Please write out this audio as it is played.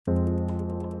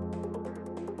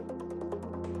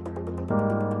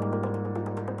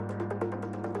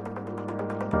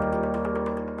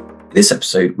In this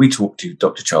episode, we talk to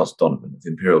Dr. Charles Donovan of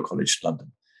Imperial College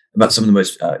London about some of the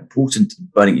most important and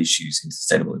burning issues in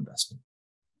sustainable investment.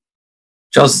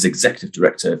 Charles is Executive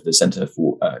Director of the Centre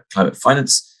for Climate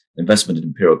Finance and Investment at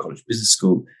Imperial College Business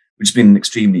School, which has been an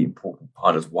extremely important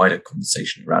part of the wider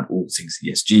conversation around all things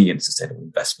ESG and sustainable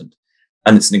investment.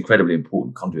 And it's an incredibly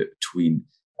important conduit between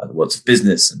the worlds of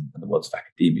business and the worlds of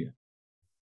academia.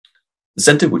 The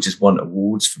Centre, which has won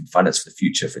awards from Finance for the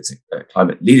Future for its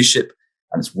climate leadership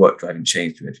and its work driving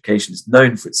change through education, is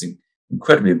known for its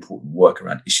incredibly important work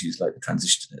around issues like the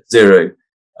transition to net zero,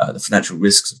 the financial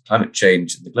risks of climate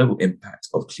change, and the global impact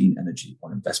of clean energy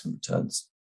on investment returns.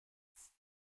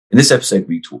 In this episode,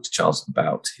 we talk to Charles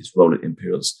about his role at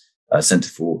Imperial's Centre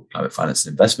for Climate Finance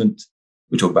and Investment.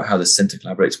 We talk about how the centre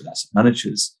collaborates with asset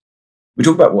managers. We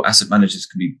talk about what asset managers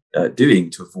can be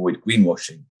doing to avoid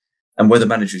greenwashing, and whether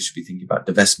managers should be thinking about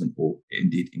divestment or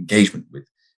indeed engagement with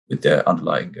their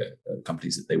underlying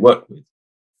companies that they work with.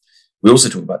 We also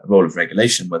talk about the role of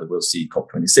regulation, whether we'll see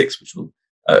COP26, which will,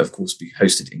 of course, be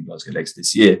hosted in Glasgow later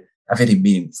this year, have any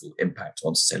meaningful impact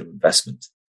on sustainable investment.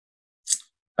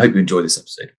 I hope you enjoy this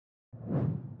episode.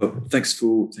 Well, thanks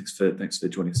for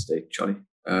joining us today, Charlie.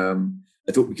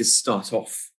 I thought we could start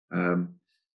off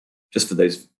just for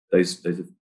those of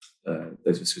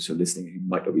us who are listening who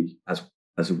might not be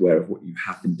as aware of what you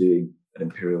have been doing at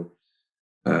Imperial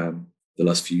the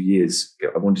last few years.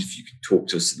 I wondered if you could talk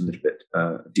to us a little bit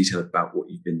detail about what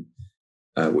you've been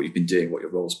doing, what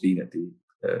your role's been at the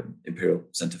Imperial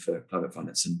Centre for Climate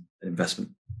Finance and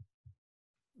Investment.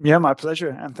 Yeah, my pleasure.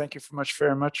 And thank you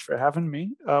very much for having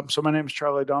me. So my name is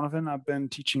Charlie Donovan. I've been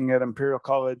teaching at Imperial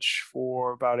College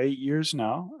for about 8 years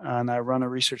now. And I run a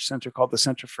research center called the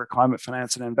Centre for Climate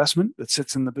Finance and Investment that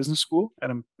sits in the business school at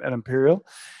Imperial.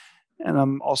 And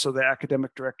I'm also the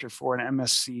academic director for an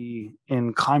MSc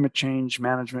in climate change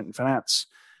management and finance,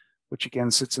 which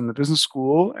again sits in the business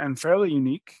school and fairly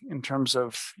unique in terms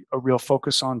of a real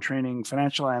focus on training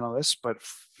financial analysts, but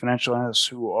financial analysts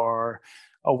who are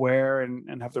aware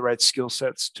and have the right skill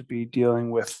sets to be dealing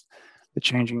with the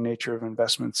changing nature of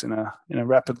investments in a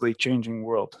rapidly changing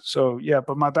world. So yeah,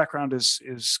 but my background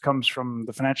comes from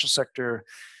the financial sector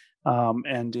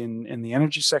and in the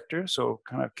energy sector. So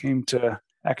kind of came to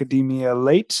academia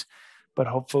late, but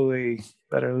hopefully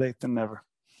better late than never.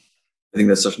 I think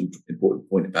that's such an important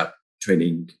point about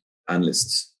training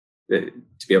analysts to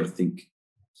be able to think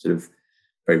sort of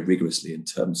very rigorously in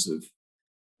terms of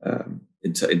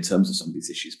some of these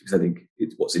issues, because I think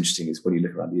what's interesting is when you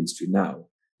look around the industry now,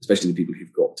 especially the people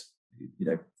who've got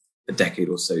a decade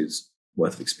or so's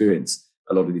worth of experience,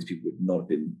 a lot of these people would not have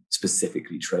been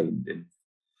specifically trained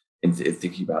in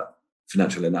thinking about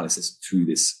financial analysis through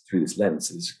this lens.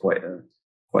 So it's quite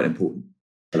important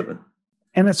element.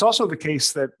 And it's also the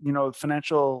case that,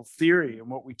 financial theory and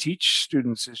what we teach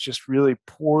students is just really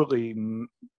poorly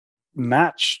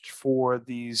matched for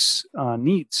these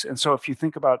needs. And so if you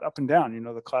think about up and down,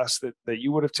 the class that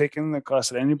you would have taken, the class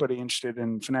that anybody interested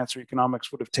in finance or economics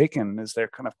would have taken as their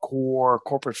kind of core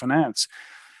corporate finance,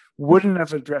 wouldn't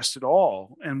have addressed it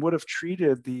all and would have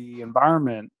treated the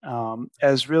environment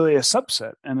as really a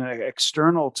subset and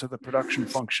external to the production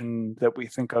function that we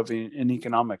think of in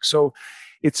economics. So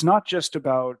it's not just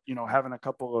about, having a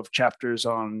couple of chapters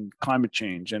on climate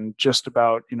change and just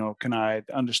about, can I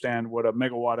understand what a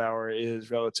megawatt hour is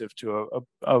relative to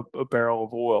a barrel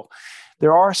of oil?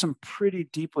 There are some pretty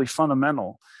deeply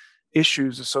fundamental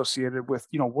issues associated with,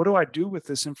 what do I do with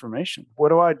this information? What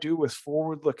do I do with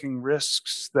forward-looking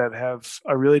risks that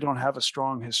I really don't have a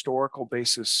strong historical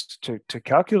basis to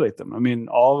calculate them? I mean,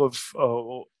 all of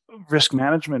risk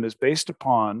management is based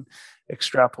upon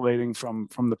extrapolating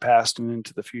from the past and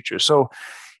into the future. So,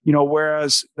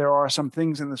 whereas there are some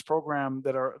things in this program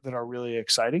that are really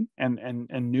exciting and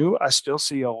new, I still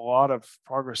see a lot of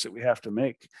progress that we have to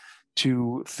make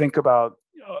to think about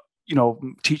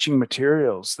teaching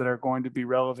materials that are going to be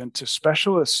relevant to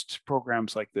specialist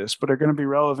programs like this, but are going to be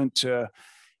relevant to,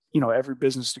 every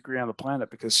business degree on the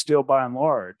planet, because still by and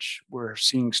large, we're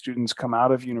seeing students come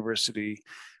out of university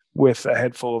with a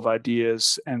head full of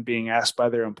ideas and being asked by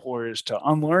their employers to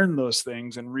unlearn those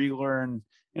things and relearn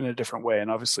in a different way. And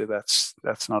obviously that's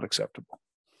not acceptable.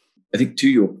 I think to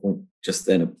your point just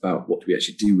then about what do we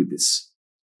actually do with this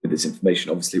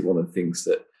information, obviously one of the things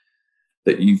that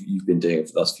you've been doing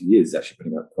for the last few years is actually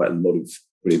putting out quite a lot of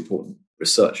really important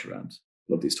research around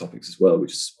a lot of these topics as well,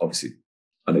 which is obviously,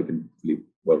 I know, been really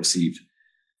well received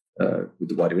with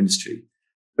the wider industry.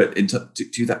 But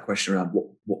to that question around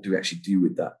what do we actually do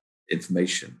with that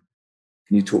information,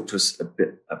 can you talk to us a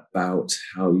bit about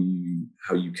how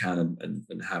you can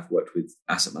and have worked with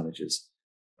asset managers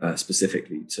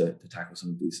specifically to tackle some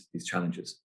of these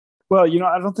challenges? Well,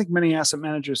 I don't think many asset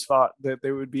managers thought that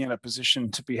they would be in a position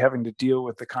to be having to deal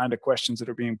with the kind of questions that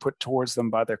are being put towards them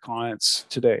by their clients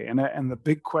today. And the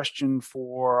big question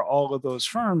for all of those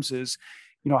firms is,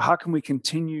 how can we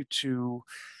continue to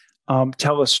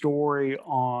tell a story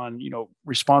on,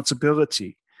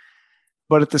 responsibility,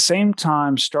 but at the same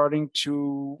time starting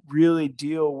to really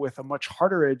deal with a much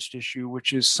harder edged issue,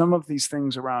 which is some of these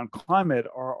things around climate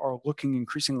are looking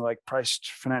increasingly like priced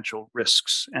financial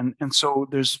risks. And so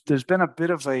there's been a bit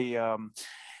of a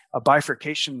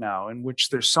bifurcation now in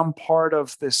which there's some part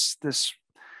of this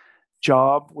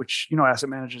job, which asset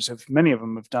managers have, many of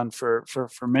them have done for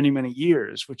many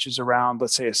years, which is around,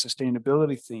 let's say, a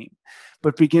sustainability theme,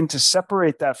 but begin to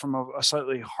separate that from a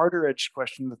slightly harder edged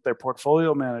question that their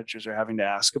portfolio managers are having to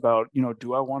ask about.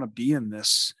 Do I want to be in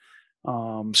this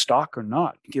stock or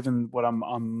not, given what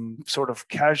I'm sort of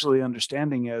casually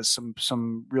understanding as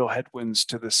some real headwinds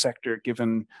to the sector,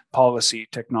 given policy,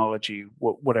 technology,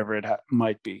 whatever it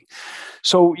might be.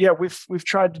 So yeah, we've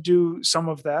tried to do some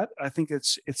of that. I think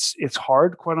it's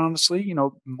hard, quite honestly. A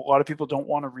lot of people don't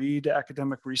want to read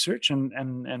academic research,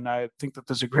 and I think that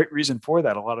there's a great reason for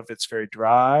that. A lot of it's very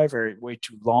dry, way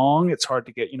too long. It's hard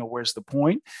to get, where's the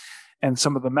point? And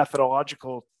some of the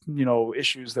methodological,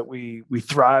 issues that we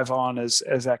thrive on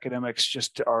as academics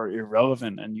just are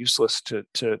irrelevant and useless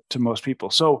to most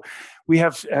people. So we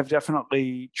have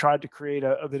definitely tried to create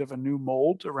a bit of a new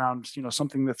mold around,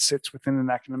 something that sits within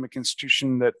an academic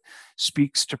institution that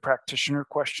speaks to practitioner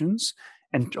questions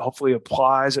and hopefully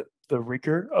applies the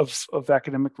rigor of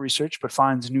academic research, but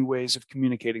finds new ways of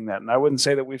communicating that. And I wouldn't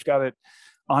say that we've got it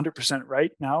 100%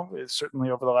 right now. It's certainly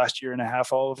over the last year and a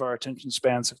half, all of our attention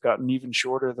spans have gotten even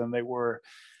shorter than they were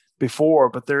before,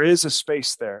 but there is a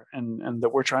space there and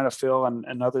that we're trying to fill,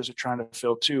 and others are trying to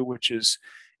fill too, which is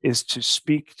to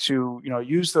speak to,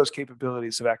 use those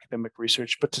capabilities of academic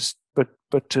research,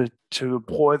 but to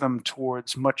employ them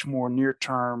towards much more near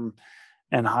term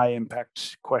and high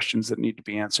impact questions that need to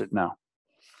be answered now.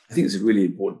 I think it's a really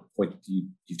important point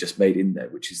you've just made in there,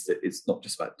 which is that it's not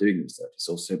just about doing research; it's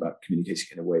also about communicating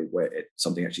in a way where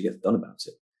something actually gets done about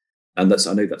it. And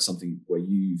I know that's something where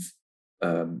you've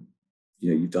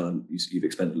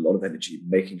expended a lot of energy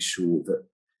making sure that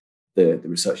the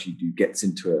research you do gets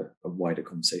into a wider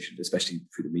conversation, especially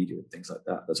through the media and things like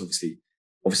that. That's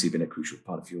obviously been a crucial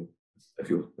part of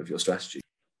your strategy.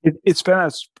 It's been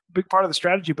a big part of the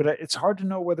strategy, but it's hard to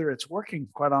know whether it's working,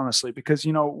 quite honestly, because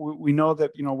we know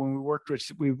that when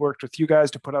we worked with you guys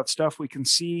to put out stuff, we can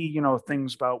see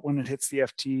things about when it hits the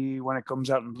FT, when it comes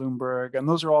out in Bloomberg, and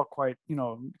those are all quite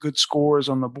good scores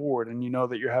on the board, and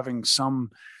that you're having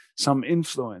some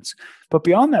influence. But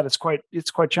beyond that, it's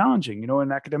quite challenging.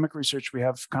 In academic research, we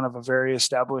have kind of a very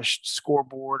established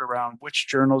scoreboard around which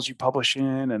journals you publish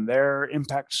in and their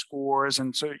impact scores.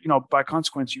 And so, by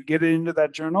consequence, you get into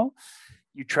that journal,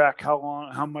 you track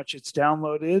how much it's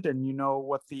downloaded, and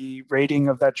what the rating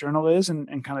of that journal is,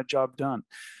 and kind of job done.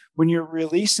 When you're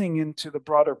releasing into the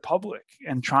broader public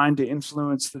and trying to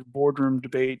influence the boardroom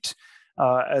debate,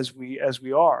 as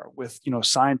we are with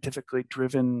scientifically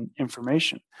driven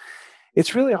information,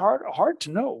 it's really hard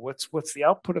to know what's the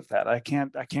output of that. I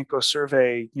can't go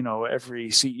survey every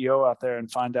CEO out there and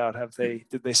find out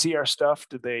did they see our stuff,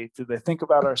 did they think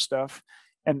about our stuff,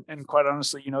 and quite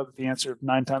honestly, that the answer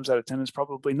 9 times out of 10 is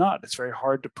probably not. It's very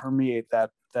hard to permeate that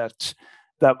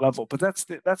level, but that's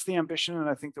the ambition, and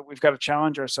I think that we've got to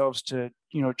challenge ourselves to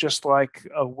just like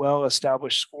a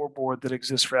well-established scoreboard that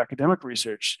exists for academic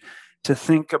research, to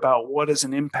think about what does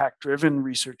an impact-driven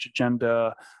research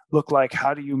agenda look like?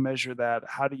 How do you measure that?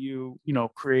 How do you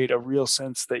create a real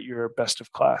sense that you're best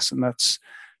of class? And that's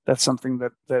something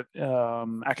that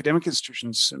academic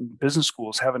institutions and business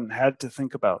schools haven't had to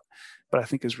think about, but I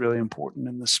think is really important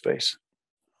in this space.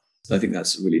 So I think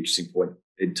that's a really interesting point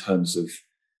in terms of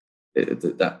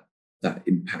that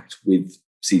impact with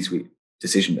C-suite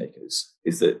decision makers,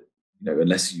 is that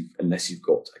unless you've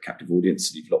got a captive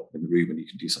audience and you've locked them in the room and you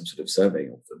can do some sort of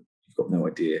surveying of them, you've got no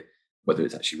idea whether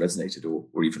it's actually resonated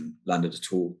or even landed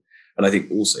at all. And I think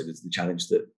also there's the challenge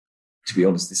that, to be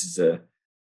honest, this is a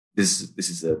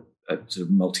sort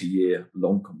of multi-year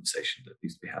long conversation that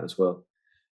needs to be had as well.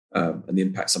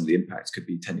 And some of the impacts could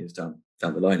be 10 years down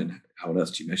the line, and how on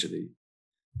earth do you measure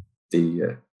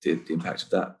the impact of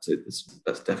that? So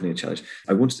that's definitely a challenge.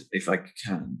 I wanted, if I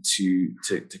can, to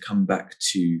come back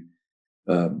to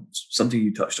something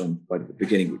you touched on right at the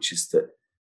beginning, which is that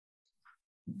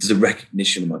there's a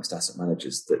recognition amongst asset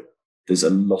managers that there's a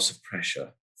lot of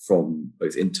pressure from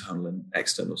both internal and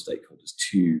external stakeholders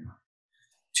to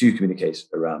communicate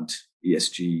around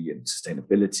ESG and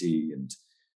sustainability and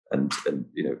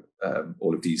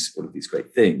all of these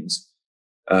great things.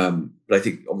 But I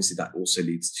think obviously that also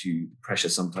leads to pressure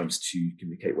sometimes to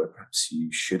communicate where perhaps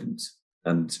you shouldn't.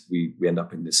 And we end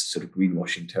up in this sort of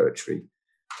greenwashing territory,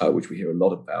 which we hear a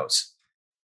lot about.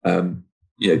 Do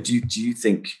you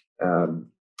think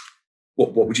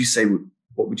what would you say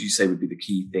would be the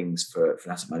key things for an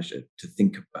asset manager to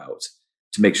think about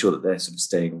to make sure that they're sort of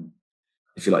staying on,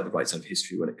 if you like, the right side of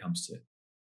history when it comes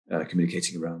to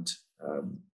communicating around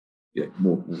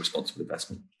more responsible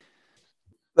investment?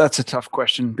 That's a tough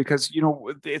question because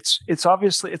it's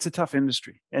obviously it's a tough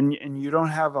industry, and you don't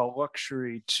have a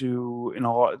luxury to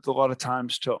a lot of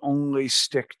times to only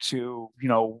stick to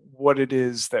what it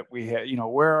is that we have.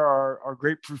 Where are our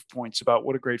great proof points about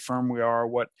what a great firm we are.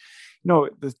 What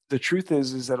the truth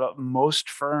is that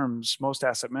most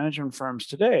asset management firms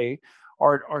today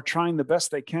are trying the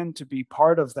best they can to be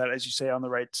part of that, as you say, on the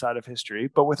right side of history,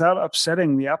 but without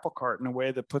upsetting the apple cart in a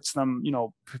way that puts them in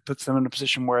a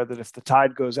position where that if the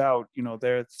tide goes out,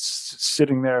 they're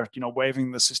sitting there,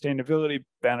 waving the sustainability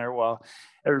banner while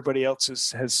everybody else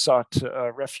has sought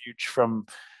refuge from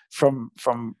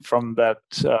that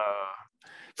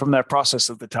process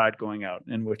of the tide going out,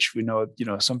 in which we know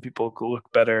some people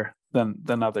look better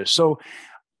than others. So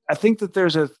I think that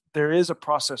there is a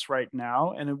process right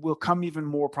now, and it will come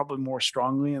probably more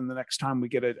strongly in the next time we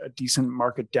get a decent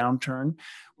market downturn,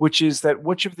 which is that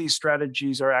which of these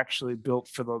strategies are actually built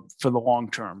for the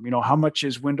long term. How much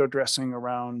is window dressing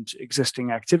around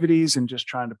existing activities and just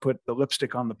trying to put the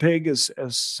lipstick on the pig, as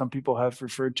some people have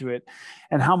referred to it,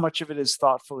 and how much of it is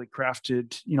thoughtfully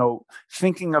crafted,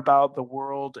 thinking about the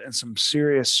world and some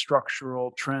serious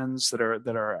structural trends that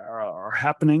are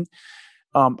happening.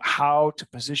 How to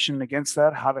position against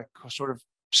that, how to sort of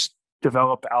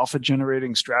develop alpha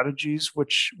generating strategies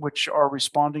which are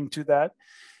responding to that,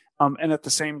 and at the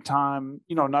same time,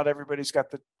 not everybody's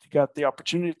got the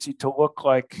opportunity to look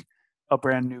like a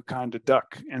brand new kind of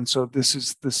duck, and so this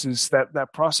is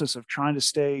that process of trying to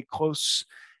stay close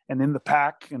and in the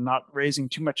pack and not raising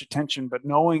too much attention, but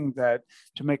knowing that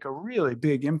to make a really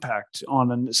big impact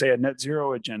on a net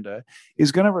zero agenda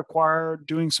is going to require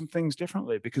doing some things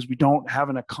differently, because we don't have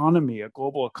a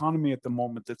global economy at the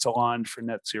moment that's aligned for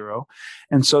net zero.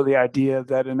 And so the idea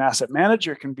that an asset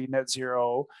manager can be net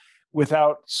zero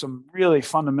without some really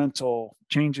fundamental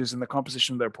changes in the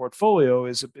composition of their portfolio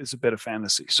is a bit of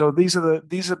fantasy. So these are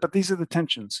the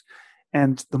tensions.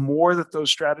 And the more that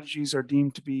those strategies are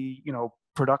deemed to be,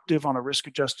 productive on a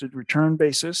risk-adjusted return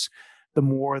basis, the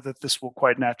more that this will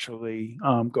quite naturally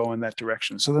go in that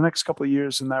direction. So the next couple of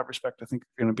years in that respect, I think,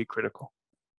 are going to be critical.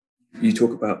 You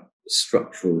talk about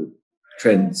structural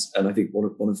trends, and I think one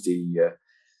of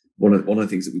the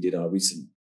things that we did in our recent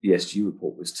ESG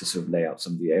report was to sort of lay out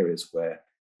some of the areas where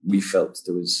we felt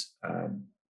there was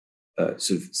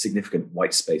sort of significant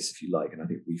white space, if you like. And I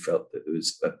think we felt that there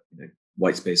was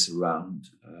white space around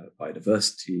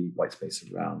biodiversity, white space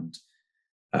around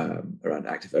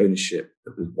active ownership,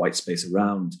 there was white space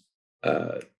around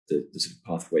the sort of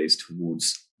pathways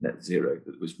towards net zero, that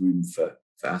there was room for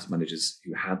asset managers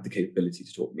who had the capability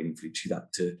to talk meaningfully to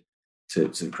that, to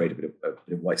sort of create a bit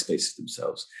of white space for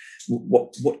themselves.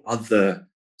 What other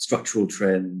structural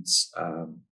trends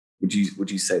would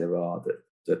you say there are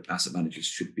that asset managers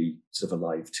should be sort of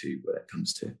alive to when it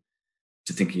comes to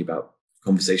thinking about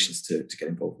conversations to get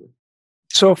involved with?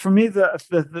 So for me,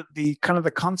 the kind of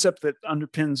the concept that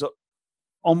underpins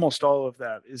almost all of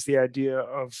that is the idea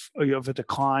of a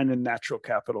decline in natural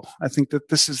capital. I think that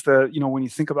this is when you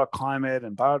think about climate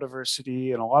and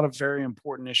biodiversity and a lot of very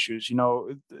important issues,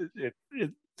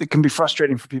 it can be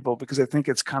frustrating for people because I think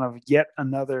it's kind of yet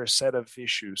another set of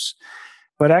issues.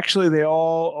 But actually, a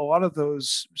lot of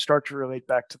those start to relate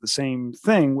back to the same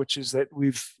thing, which is that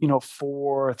we've,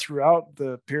 throughout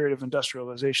the period of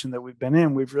industrialization that we've been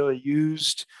in, we've really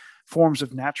used forms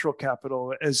of natural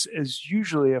capital as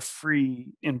usually a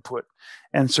free input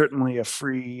and certainly a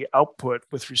free output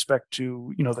with respect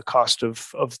to, the cost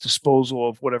of disposal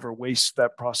of whatever waste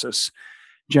that process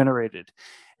generated.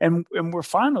 And we're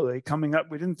finally coming up,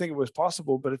 we didn't think it was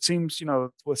possible, but it seems,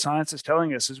 what science is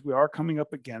telling us is we are coming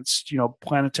up against,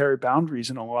 planetary boundaries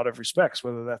in a lot of respects,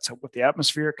 whether that's what the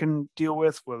atmosphere can deal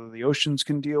with, whether the oceans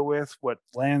can deal with, what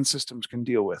land systems can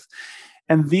deal with.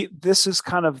 And this is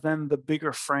kind of then the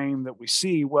bigger frame that we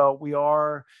see. Well, we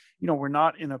are, we're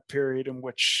not in a period in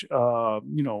which,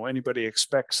 anybody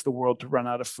expects the world to run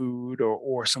out of food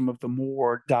or some of the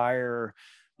more dire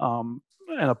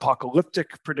and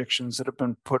apocalyptic predictions that have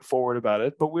been put forward about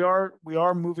it, but we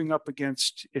are moving up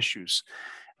against issues.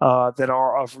 that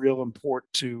are of real import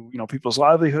to people's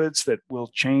livelihoods, that will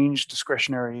change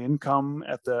discretionary income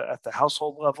at the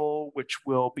household level, which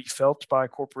will be felt by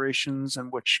corporations,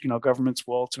 and which governments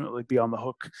will ultimately be on the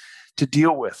hook to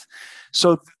deal with.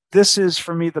 So this is,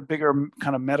 for me, the bigger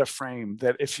kind of meta frame,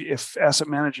 that if asset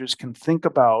managers can think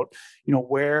about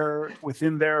where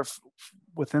within their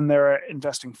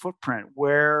investing footprint,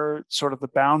 where sort of the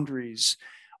boundaries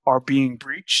are being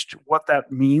breached, what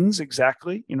that means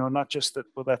exactly, not just that,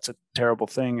 well, that's a terrible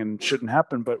thing and shouldn't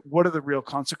happen, but what are the real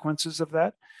consequences of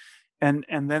that?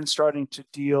 And then starting to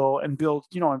deal and build,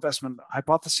 investment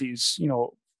hypotheses,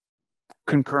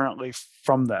 concurrently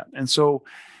from that. And so,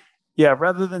 yeah,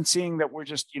 rather than seeing that we're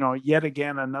just, yet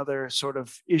again, another sort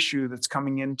of issue that's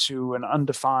coming into an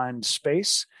undefined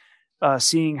space,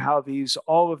 seeing how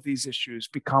all of these issues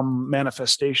become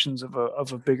manifestations of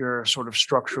a bigger sort of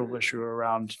structural issue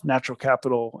around natural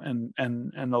capital,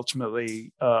 and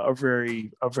ultimately a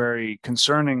very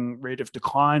concerning rate of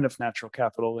decline of natural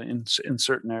capital in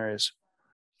certain areas.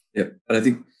 Yeah, and I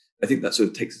think that sort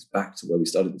of takes us back to where we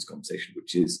started this conversation,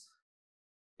 which is,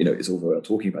 it's all very well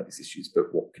talking about these issues, but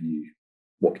what can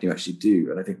you actually do?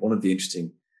 And I think one of the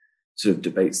interesting sort of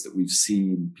debates that we've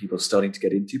seen people starting to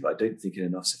get into, but I don't think in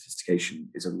enough sophistication,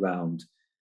 is around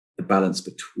the balance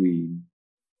between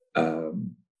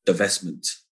divestment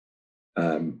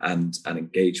and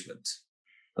engagement.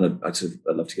 And I'd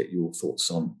love to get your thoughts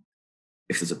on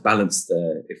if there's a balance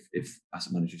there, if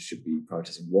asset managers should be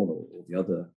prioritizing one or the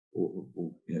other, or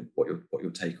what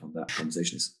your take on that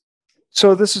conversation is.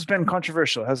 So this has been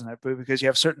controversial, hasn't it? Because you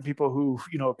have certain people who,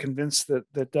 convinced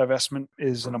that divestment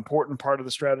is an important part of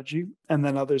the strategy, and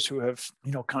then others who have,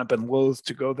 kind of been loath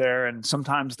to go there. And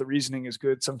sometimes the reasoning is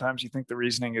good. Sometimes you think the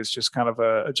reasoning is just kind of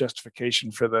a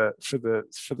justification for the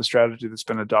strategy that's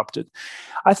been adopted.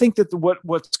 I think that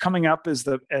what's coming up is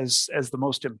as the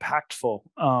most impactful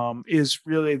is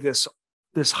really this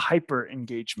hyper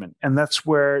engagement. And that's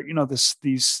where, there's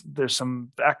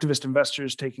some activist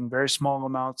investors taking very small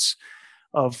amounts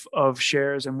of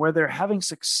shares, and where they're having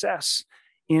success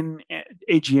in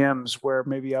AGMs where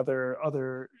maybe other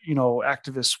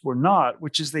activists were not,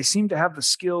 which is they seem to have the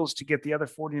skills to get the other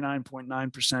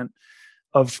 49.9%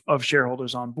 of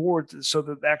shareholders on board, so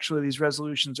that actually these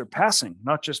resolutions are passing,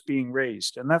 not just being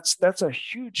raised. And that's a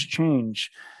huge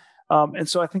change. And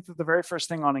so I think that the very first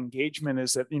thing on engagement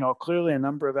is that, clearly a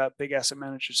number of big asset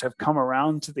managers have come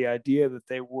around to the idea that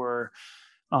they were,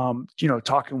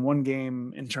 talking one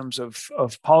game in terms of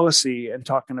policy, and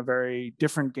talking a very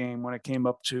different game when it came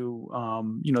up to,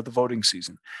 the voting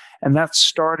season. And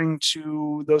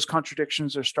those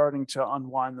contradictions are starting to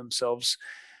unwind themselves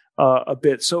a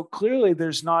bit. So clearly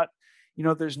there's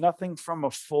nothing from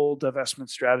a full divestment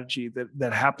strategy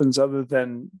that happens other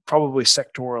than probably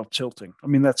sectoral tilting. I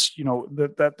mean, that's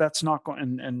not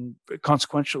going, and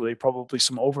consequentially probably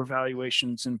some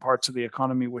overvaluations in parts of the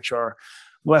economy which are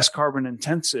less carbon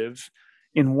intensive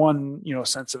in one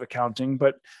sense of accounting.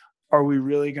 But are we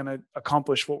really going to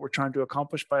accomplish what we're trying to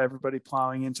accomplish by everybody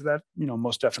plowing into that?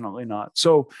 Most definitely not.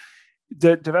 So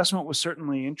the divestment was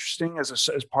certainly interesting as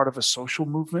part of a social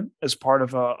movement, as part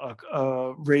of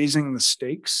a raising the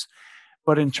stakes.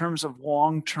 But in terms of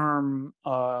long-term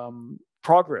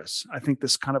progress, I think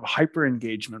this kind of hyper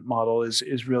engagement model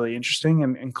is really interesting.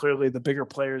 And clearly the bigger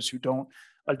players who don't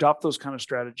adopt those kind of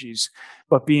strategies,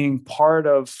 but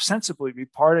sensibly be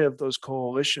part of those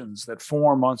coalitions that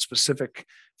form at specific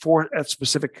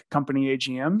company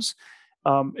AGMs.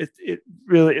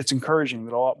 It's encouraging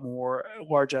that a lot more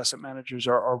large asset managers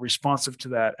are responsive to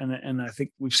that. And I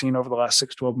think we've seen over the last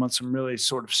 6-12 months some really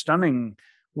sort of stunning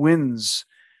wins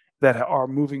that are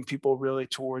moving people really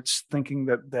towards thinking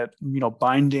that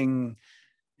binding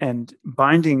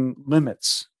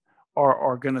limits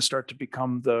are going to start to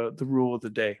become the rule of the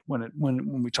day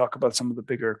when we talk about some of the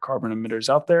bigger carbon emitters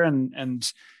out there,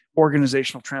 and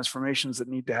organizational transformations that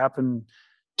need to happen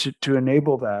to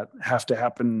enable that have to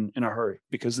happen in a hurry,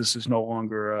 because this is no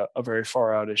longer a very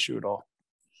far out issue at all.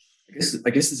 I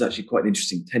guess there's actually quite an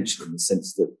interesting tension in the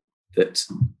sense that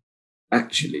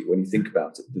actually, when you think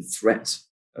about it, the threat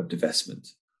of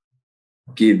divestment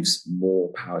gives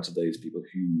more power to those people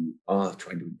who are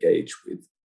trying to engage with,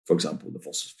 for example, the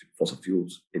fossil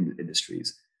fuels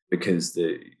industries, because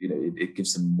it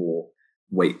gives them more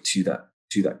weight to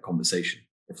that conversation,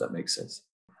 if that makes sense.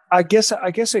 I guess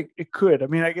it could. I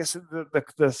mean, I guess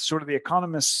the sort of the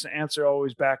economist's answer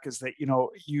always back is that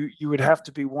you would have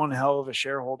to be one hell of a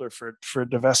shareholder for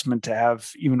divestment to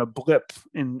have even a blip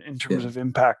in terms of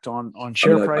impact on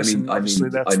share price. And obviously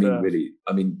really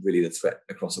the threat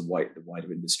across the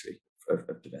wider industry of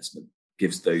divestment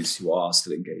gives those who are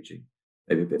still engaging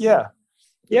maybe a bit more.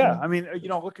 Yeah, I mean,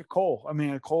 look at coal. I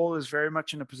mean, coal is very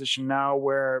much in a position now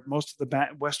where most of the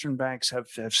Western banks have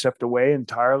stepped away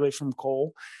entirely from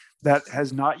coal. That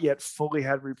has not yet fully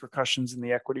had repercussions in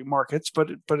the equity markets, but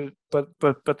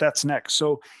that's next.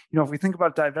 So, if we think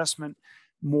about divestment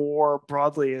more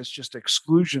broadly as just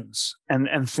exclusions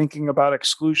and thinking about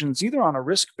exclusions either on a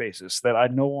risk basis that I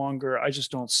just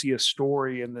don't see a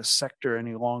story in this sector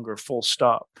any longer, full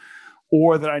stop,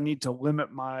 or that I need to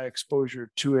limit my exposure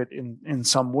to it in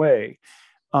some way.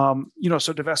 So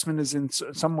divestment is in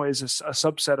some ways a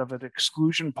subset of an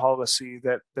exclusion policy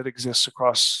that exists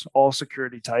across all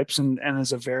security types and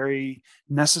is a very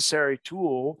necessary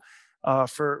tool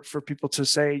for people to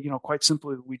say, quite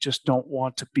simply, we just don't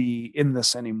want to be in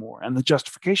this anymore. And the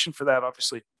justification for that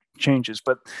obviously changes,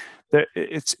 but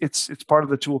it's part of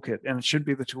the toolkit, and it should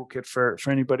be the toolkit for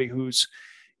anybody who's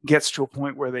gets to a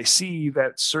point where they see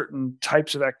that certain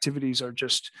types of activities are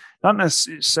just not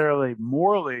necessarily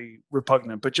morally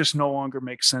repugnant, but just no longer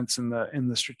make sense in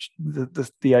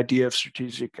the idea of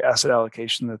strategic asset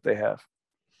allocation that they have.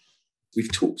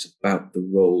 We've talked about the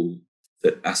role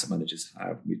that asset managers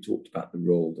have. We've talked about the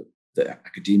role that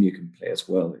academia can play as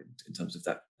well in terms of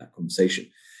that conversation.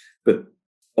 But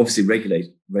obviously,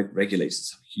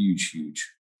 regulators have a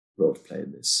huge role to play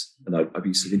in this. And I'd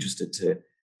be sort of interested to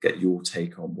get your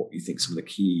take on what you think some of the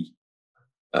key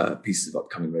pieces of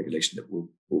upcoming regulation that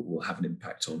will have an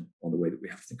impact on the way that we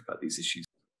have to think about these issues.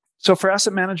 So for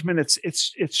asset management,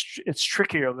 it's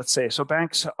trickier, let's say. So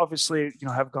banks obviously,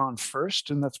 have gone first,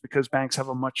 and that's because banks have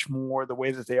a much more the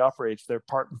way that they operate. They're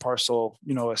part and parcel,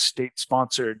 a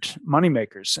state-sponsored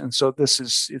moneymakers, and so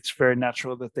it's very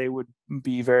natural that they would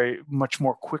be very much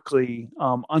more quickly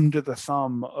under the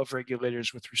thumb of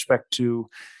regulators with respect to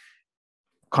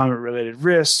climate-related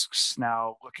risks.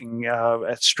 Now, looking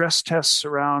at stress tests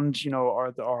around,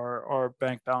 are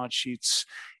bank balance sheets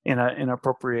in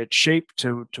appropriate shape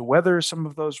to weather some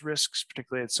of those risks,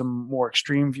 particularly at some more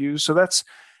extreme views. So that's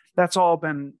all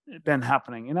been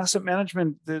happening in asset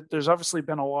management. There's obviously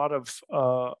been a lot of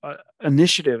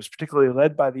initiatives, particularly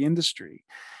led by the industry,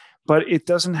 but it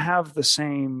doesn't have the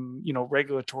same,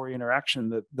 regulatory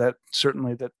interaction that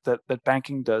certainly that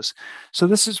banking does. So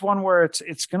this is one where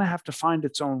it's going to have to find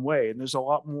its own way, and there's a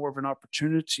lot more of an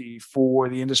opportunity for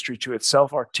the industry to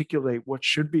itself articulate what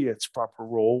should be its proper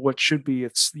role, what should be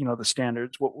its, the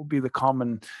standards, what will be the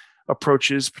common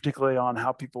approaches, particularly on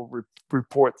how people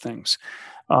report things.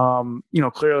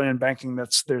 Clearly in banking,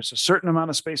 there's a certain amount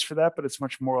of space for that, but it's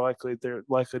much more likely they're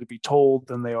likely to be told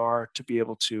than they are to be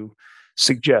able to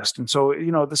suggest. And so,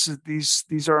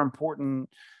 these are important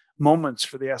moments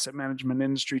for the asset management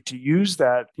industry to use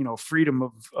that,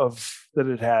 freedom of that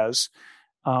it has,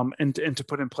 and to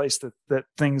put in place that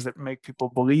things that make people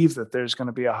believe that there's going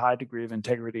to be a high degree of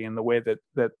integrity in the way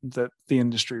that the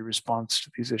industry responds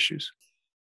to these issues.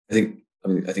 I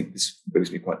think this brings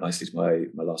me quite nicely to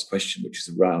my last question, which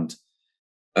is around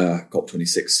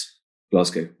COP26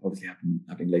 Glasgow, obviously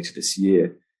happening later this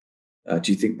year.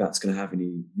 Do you think that's going to have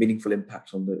any meaningful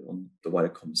impact on the wider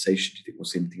conversation? Do you think we'll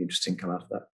see anything interesting come out of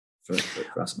that for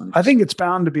asset managers? I think it's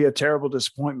bound to be a terrible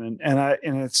disappointment, and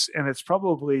it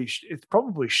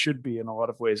probably should be in a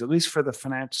lot of ways, at least for the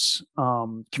finance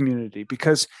community,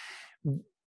 because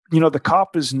the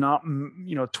COP is not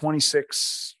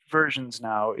 26 versions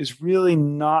now is really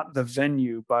not the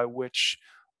venue by which.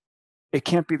 It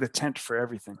can't be the tent for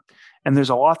everything. And there's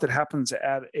a lot that happens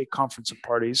at a conference of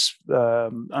parties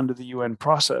under the UN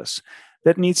process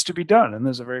that needs to be done. And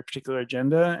there's a very particular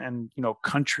agenda, and,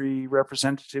 country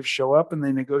representatives show up and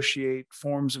they negotiate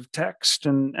forms of text.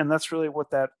 And that's really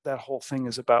what that whole thing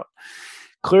is about.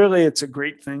 Clearly, it's a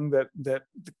great thing that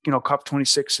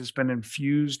COP26 has been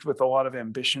infused with a lot of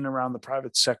ambition around the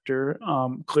private sector.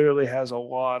 Clearly has a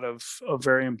lot of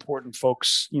very important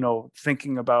folks,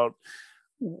 thinking about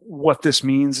what this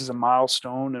means as a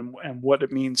milestone and what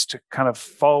it means to kind of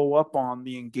follow up on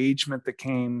the engagement that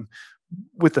came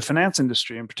with the finance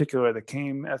industry in particular, that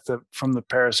came from the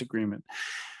Paris Agreement.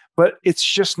 But it's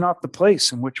just not the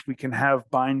place in which we can have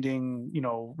binding,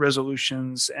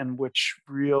 resolutions and which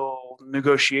real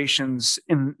negotiations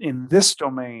in this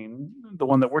domain, the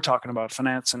one that we're talking about,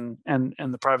 finance and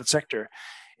the private sector.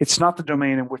 It's not the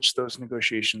domain in which those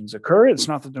negotiations occur. It's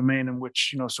not the domain in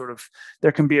which,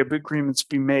 there can be agreements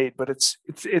be made, but it's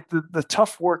the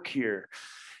tough work here.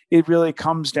 It really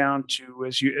comes down to,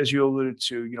 as you alluded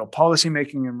to,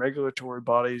 policymaking and regulatory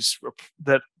bodies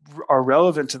that are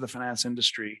relevant to the finance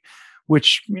industry,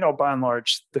 which, by and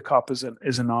large, the COP is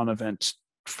a non-event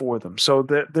for them. So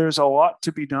there's a lot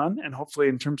to be done, and hopefully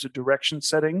in terms of direction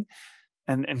setting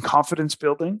and confidence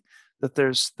building, that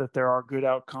there are good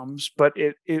outcomes, but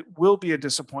it will be a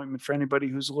disappointment for anybody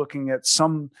who's looking at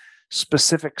some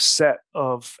specific set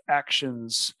of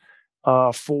actions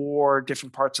for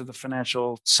different parts of the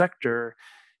financial sector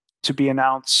to be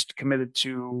announced, committed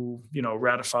to,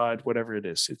 ratified, whatever it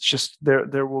is. It's just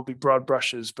there will be broad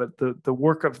brushes, but the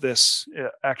work of this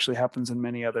actually happens in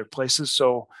many other places.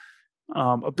 So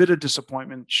a bit of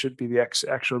disappointment should be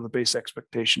the base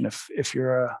expectation if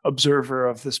you're an observer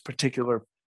of this particular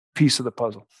piece of the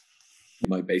puzzle.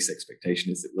 My base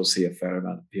expectation is that we'll see a fair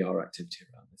amount of PR activity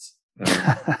around this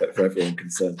for everyone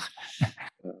concerned.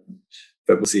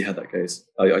 But we'll see how that goes.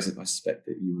 I suspect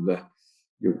that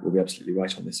you'll be absolutely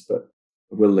right on this, but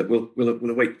we'll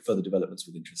await further developments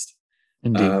with interest.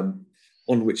 Indeed.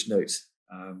 On which note,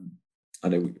 I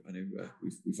know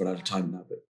we've run out of time now,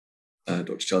 but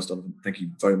Dr. Charles Donovan, thank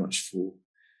you very much for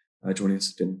joining us.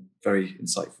 It's been very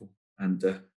insightful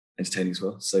and entertaining as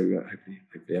well. So hopefully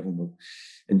everyone will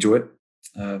enjoy it.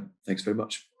 Thanks very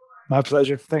much. My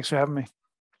pleasure. Thanks for having me.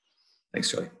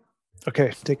 Thanks, Charlie.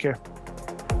 Okay, take care.